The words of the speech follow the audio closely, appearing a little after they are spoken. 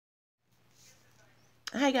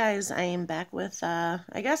Hi guys, I am back with I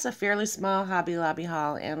guess a fairly small Hobby Lobby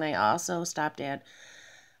haul, and I also stopped at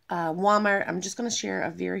Walmart. I'm just going to share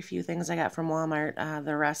a very few things I got from Walmart.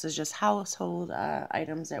 The rest is just household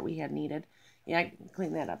items that we had needed. Yeah,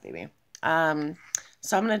 clean that up, baby. Um,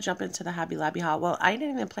 so I'm going to jump into the Hobby Lobby haul. Well, I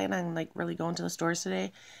didn't even plan on like really going to the stores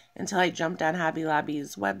today until I jumped on Hobby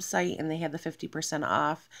Lobby's website and they had the 50%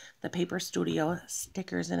 off the Paper Studio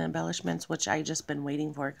stickers and embellishments, which I just been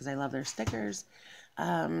waiting for because I love their stickers.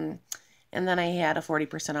 Um, and then I had a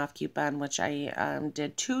 40% off coupon, which I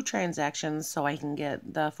did 2 transactions so I can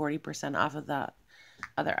get the 40% off of the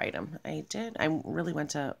other item. I did. I really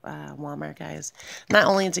went to Walmart, guys. Not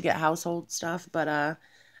only to get household stuff, but I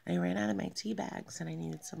ran out of my tea bags and I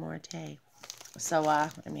needed some more tea. So I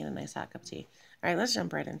made a nice hot cup of tea. All right, let's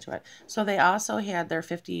jump right into it. So they also had their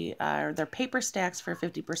their paper stacks for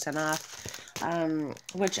 50% off,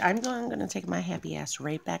 which I'm going to take my happy ass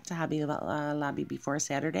right back to Hobby Lobby before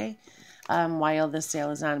Saturday, while this sale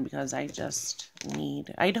is on because I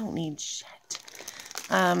don't need shit.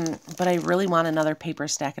 But I really want another paper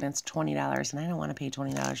stack, and it's $20, and I don't want to pay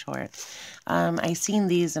 $20 for it. I seen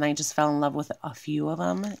these, and I just fell in love with a few of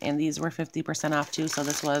them, and these were 50% off too. So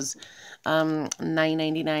this was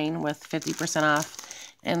 $9.99 with 50%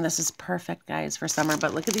 off, and this is perfect, guys, for summer.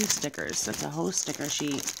 But look at these stickers. It's a whole sticker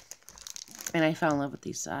sheet, and I fell in love with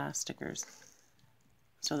these stickers.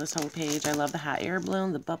 So this whole page, I love the hot air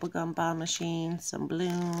balloon, the bubblegum bomb machine, some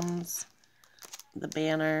balloons, the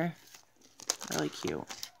banner, really cute.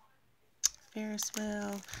 Ferris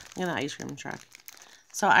wheel, and the ice cream truck.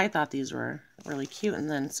 So I thought these were really cute,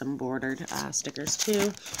 and then some bordered stickers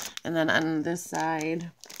too. And then on this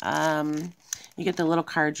side, you get the little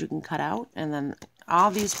cards you can cut out, and then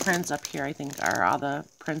all these prints up here, I think, are all the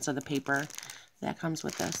prints of the paper that comes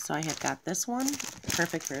with this. So I have got this one,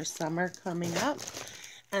 perfect for summer coming up,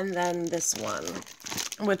 and then this one,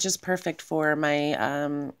 which is perfect for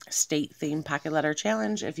my state theme pocket letter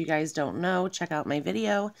challenge. If you guys don't know, check out my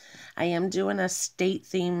video. I am doing a state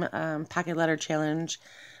theme pocket letter challenge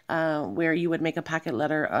where you would make a pocket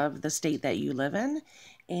letter of the state that you live in.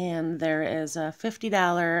 And there is a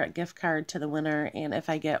 $50 gift card to the winner. And if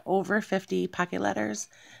I get over 50 pocket letters,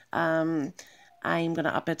 I'm going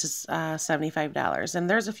to up it to $75. And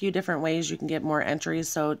there's a few different ways you can get more entries.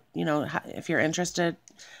 So, you know, if you're interested,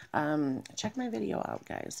 check my video out,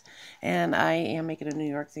 guys. And I am making a New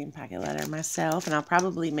York themed pocket letter myself, and I'll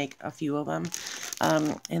probably make a few of them.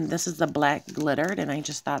 And this is the black glittered, and I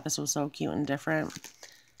just thought this was so cute and different.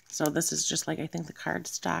 So this is just like, I think, the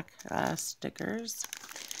cardstock stickers.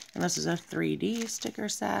 And this is a 3D sticker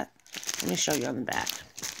set. Let me show you on the back.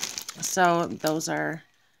 So those are,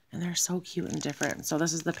 and they're so cute and different. So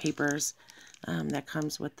this is the papers that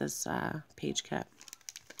comes with this page kit.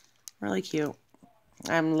 Really cute.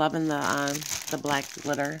 I'm loving the black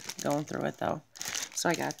glitter going through it though. So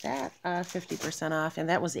I got that 50% off, and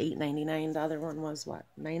that was $8.99. The other one was what,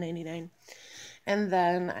 $9.99. And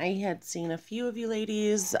then I had seen a few of you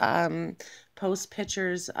ladies post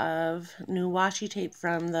pictures of new washi tape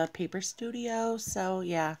from the Paper Studio. So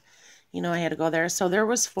yeah, you know, I had to go there. So there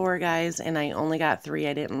was 4 guys, and I only got 3.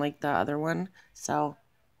 I didn't like the other one, so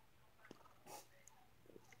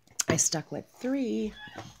I stuck with 3.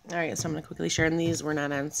 All right, so I'm going to quickly share. And these were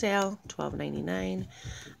not on sale, $12.99.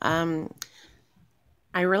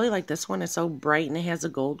 I really like this one. It's so bright, and it has the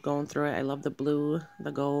gold going through it. I love the blue,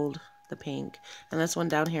 the gold, the pink. And this one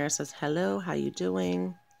down here says, hello, how you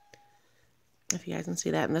doing? If you guys can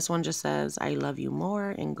see that. And this one just says, I love you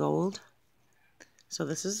more in gold. So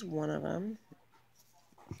this is one of them.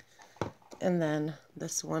 And then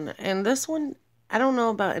this one. And this one, I don't know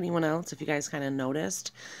about anyone else, if you guys kind of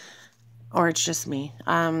noticed. Or it's just me.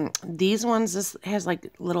 These ones, this has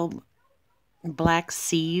like little black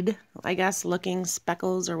seed, I guess, looking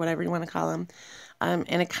speckles or whatever you want to call them.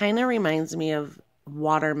 And it kind of reminds me of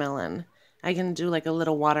watermelon. I can do like a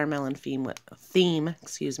little watermelon theme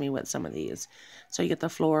with some of these. So you get the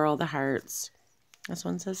floral, the hearts. This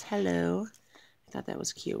one says hello. I thought that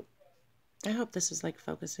was cute. I hope this is like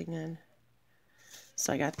focusing in.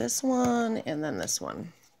 So I got this one and then this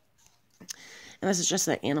one. And this is just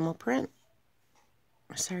the animal print.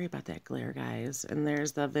 Sorry about that glare, guys. And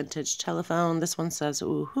there's the vintage telephone. This one says,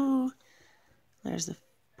 ooh-hoo. There's the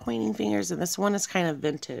pointing fingers. And this one is kind of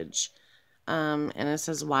vintage. And it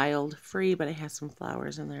says wild free, but it has some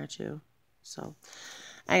flowers in there too. So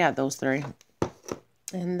I got those 3.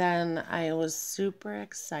 And then I was super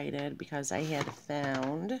excited because I had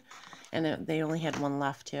found, and they only had one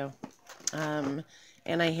left too. And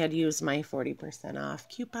I had used my 40% off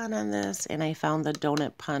coupon on this, and I found the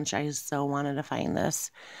Donut Punch. I so wanted to find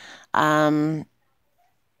this.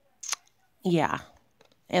 Yeah.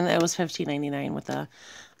 And it was $15.99 with the,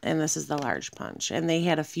 and this is the large punch. And they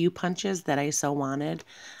had a few punches that I so wanted.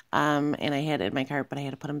 And I had it in my cart, but I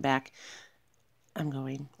had to put them back. I'm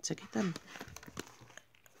going to get them.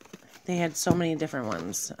 They had so many different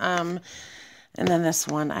ones. And then this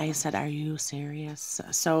one, I said, are you serious?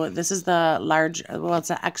 So this is the large, well, it's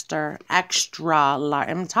an extra large.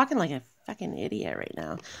 I'm talking like a fucking idiot right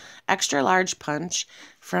now. Extra large punch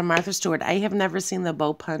from Martha Stewart. I have never seen the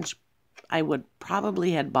bow punch. I would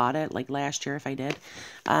probably had bought it like last year if I did.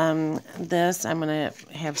 This, I'm going to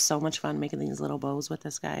have so much fun making these little bows with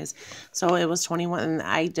this, guys. So it was $21, and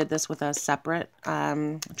I did this with a separate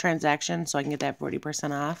transaction so I can get that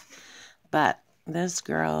 40% off. But this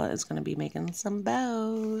girl is going to be making some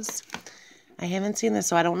bows. I haven't seen this,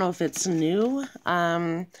 so I don't know if it's new,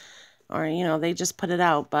 or, you know, they just put it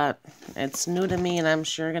out, but it's new to me, and I'm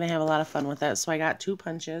sure going to have a lot of fun with it. So I got 2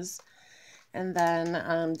 punches, and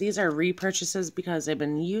then these are repurchases because I've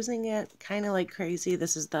been using it kind of like crazy.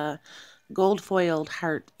 This is the gold foiled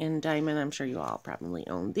heart in diamond. I'm sure you all probably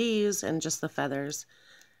own these, and just the feathers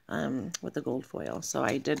with the gold foil. So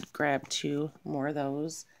I did grab 2 more of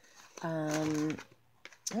those.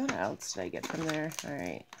 What else did I get from there? All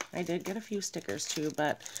right, I did get a few stickers too,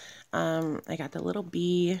 but I got the little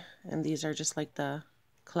bee, and these are just like the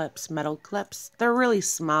clips, metal clips. They're really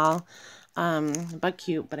small, but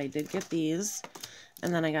cute, but I did get these.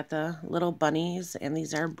 And then I got the little bunnies, and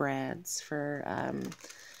these are brads for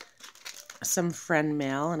some friend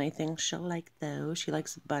mail, and I think she'll like those. She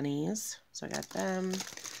likes bunnies, so I got them.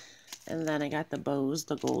 And then I got the bows,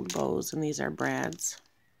 the gold bows, and these are brads.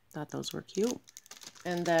 Thought those were cute.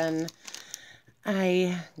 And then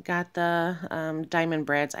I got the diamond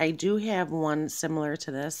brads. I do have one similar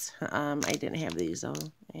to this. I didn't have these though,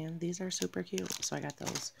 and these are super cute, so I got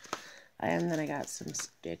those. And then I got some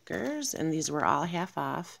stickers, and these were all half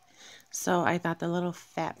off. So I thought the little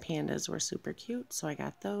fat pandas were super cute, so I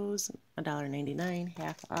got those. $1.99,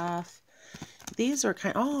 half off. These were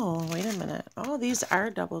kind of, oh, wait a minute. Oh, these are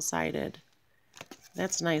double-sided.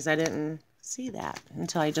 That's nice. I didn't see that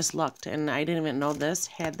until I just looked, and I didn't even know this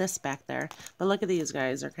had this back there. But look at these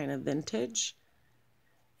guys. They're kind of vintage,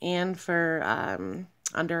 and for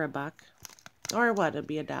under $1, or what, it'd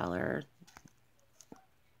be $1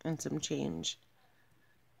 and some change.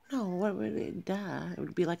 No, what would it, duh, it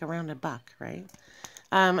would be like around $1, right?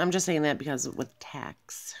 I'm just saying that because with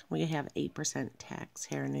tax, we have 8% tax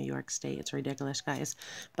here in New York State. It's ridiculous, guys.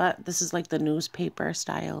 But this is like the newspaper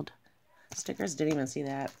styled stickers. Didn't even see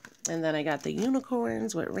that. And then I got the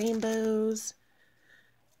unicorns with rainbows.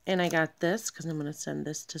 And I got this because I'm going to send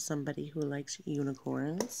this to somebody who likes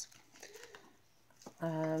unicorns.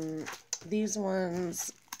 These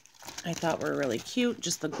ones I thought were really cute.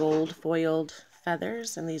 Just the gold foiled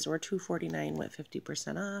feathers. And these were $2.49 with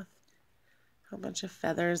 50% off. A bunch of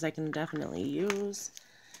feathers I can definitely use.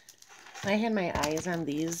 I had my eyes on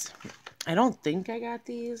these. I don't think I got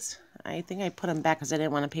these. I think I put them back because I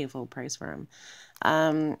didn't want to pay full price for them.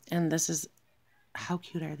 And this is, how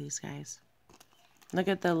cute are these guys? Look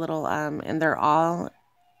at the little, and they're all,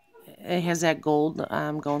 it has that gold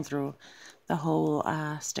going through the whole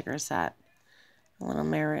sticker set. A little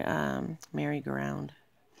merry-go-round.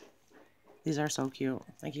 These are so cute.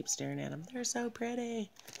 I keep staring at them. They're so pretty.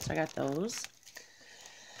 So I got those.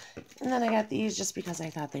 And then I got these just because I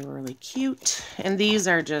thought they were really cute. And these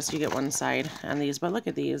are just, you get one side on these. But look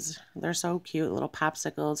at these. They're so cute. Little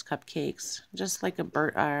popsicles, cupcakes. Just like a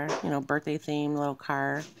birthday theme, little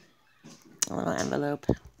car. A little envelope.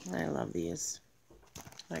 I love these.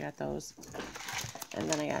 I got those.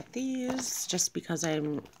 And then I got these just because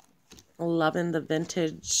I'm loving the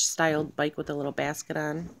vintage styled bike with a little basket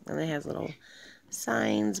on. And it has little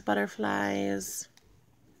signs, butterflies.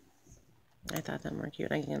 I thought them were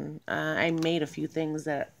cute. I made a few things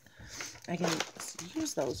that I can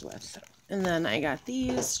use those with. And then I got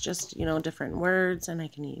these, just, you know, different words, and I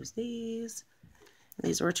can use these.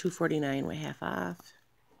 These were $2.49 with half off.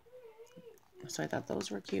 So I thought those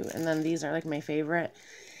were cute. And then these are like my favorite.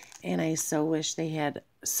 And I so wish they had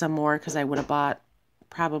some more because I would have bought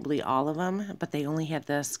probably all of them. But they only had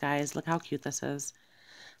this, guys. Look how cute this is.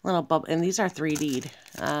 Little bubble, and these are 3D'd.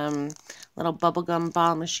 Little bubblegum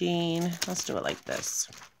ball machine. Let's do it like this.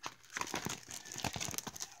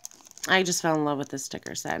 I just fell in love with this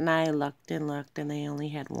sticker set, and I looked and looked, and they only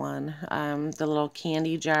had one. The little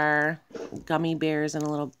candy jar, gummy bears in a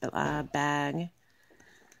little bag.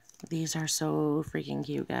 These are so freaking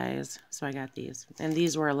cute, guys. So I got these, and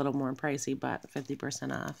these were a little more pricey, but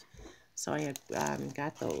 50% off. So I had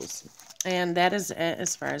got those, and that is it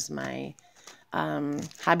as far as my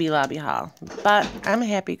Hobby Lobby haul. But I'm a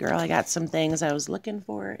happy girl. I got some things I was looking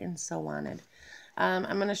for and so wanted.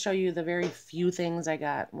 I'm going to show you the very few things I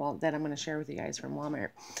got, well, that I'm going to share with you guys from Walmart.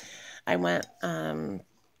 I went,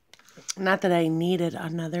 not that I needed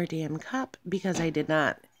another damn cup, because I did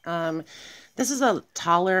not. This is a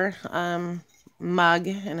taller mug,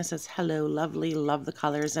 and it says, hello, lovely, love the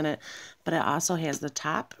colors in it. But it also has the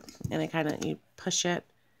top, and it kind of, you push it,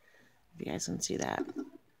 if you guys can see that.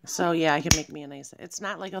 So, yeah, I can make me a nice, it's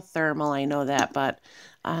not like a thermal, I know that, but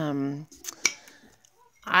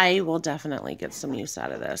I will definitely get some use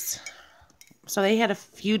out of this. So they had a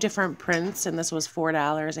few different prints, and this was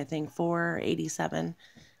 $4, I think $4.87.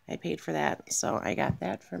 I paid for that, so I got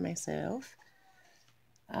that for myself.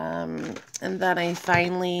 And then I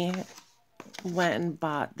finally went and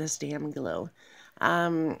bought this damn glue.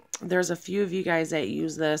 There's a few of you guys that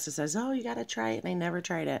use this. It says, oh, you got to try it, and I never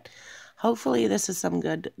tried it. Hopefully this is some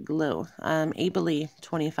good glue. Abely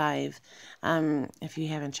 25. If you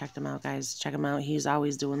haven't checked him out, guys, check him out. He's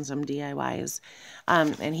always doing some DIYs.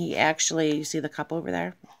 And he actually, you see the cup over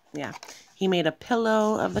there? Yeah. He made a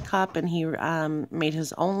pillow of the cup, and he made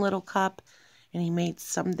his own little cup, and he made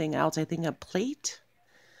something else, I think a plate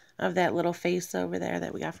of that little face over there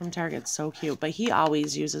that we got from Target. So cute. But he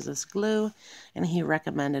always uses this glue, and he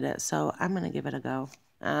recommended it, so I'm going to give it a go.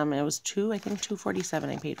 It was I think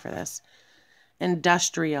 $2.47 I paid for this.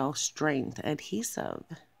 Industrial strength adhesive.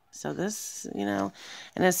 So this, you know,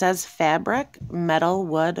 and it says fabric, metal,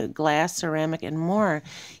 wood, glass, ceramic, and more.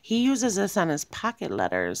 He uses this on his pocket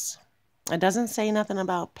letters. It doesn't say nothing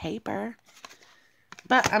about paper,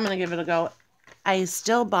 but I'm going to give it a go. I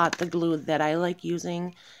still bought the glue that I like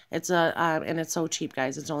using. It's and it's so cheap,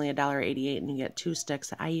 guys. It's only $1.88, and you get 2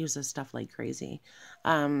 sticks. I use this stuff like crazy.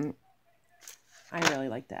 I really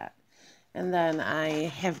like that. And then I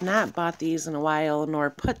have not bought these in a while, nor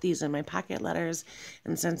put these in my pocket letters.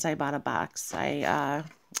 And since I bought a box, I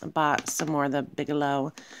bought some more of the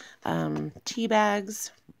Bigelow tea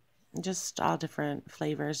bags. Just all different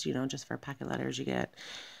flavors, you know, just for pocket letters. You get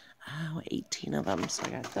 18 of them. So I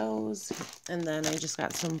got those. And then I just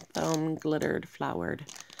got some foam glittered flowered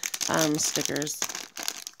stickers.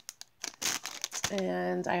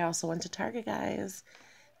 And I also went to Target, guys.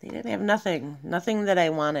 They didn't have nothing that I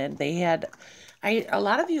wanted. They had, a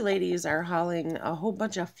lot of you ladies are hauling a whole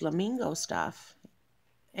bunch of flamingo stuff.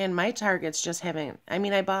 And my Targets just haven't, I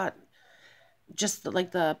mean, I bought just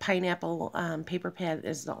like the pineapple paper pad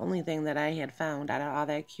is the only thing that I had found out of all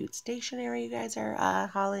that cute stationery you guys are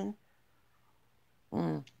hauling.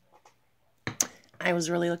 I was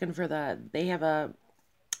really looking for they have a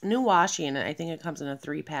new washi, and I think it comes in a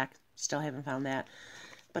 3-pack. Still haven't found that.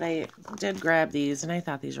 But I did grab these, and I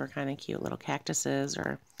thought these were kind of cute little cactuses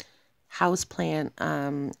or houseplant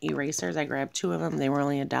erasers. I grabbed 2 of them. They were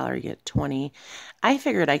only $1. You get 20. I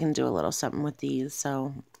figured I can do a little something with these,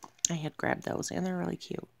 so I had grabbed those, and they're really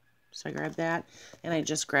cute. So I grabbed that, and I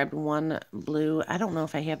just grabbed one blue. I don't know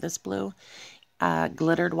if I have this blue.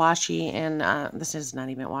 Glittered washi, and this is not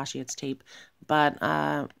even washi, it's tape.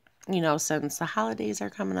 But, you know, since the holidays are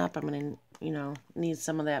coming up, I'm going to, you know, need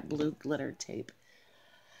some of that blue glittered tape.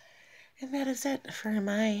 And that is it for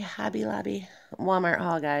my Hobby Lobby Walmart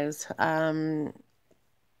haul, guys. That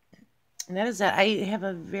is it. I have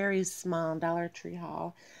a very small Dollar Tree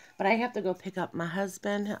haul, but I have to go pick up my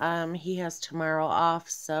husband. He has tomorrow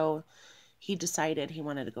off, so he decided he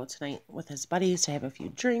wanted to go tonight with his buddies to have a few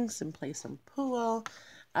drinks and play some pool.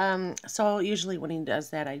 So usually when he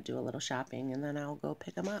does that, I do a little shopping, and then I'll go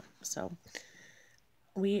pick him up. So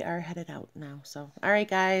we are headed out now. So, all right,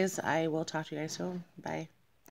 guys, I will talk to you guys soon. Bye.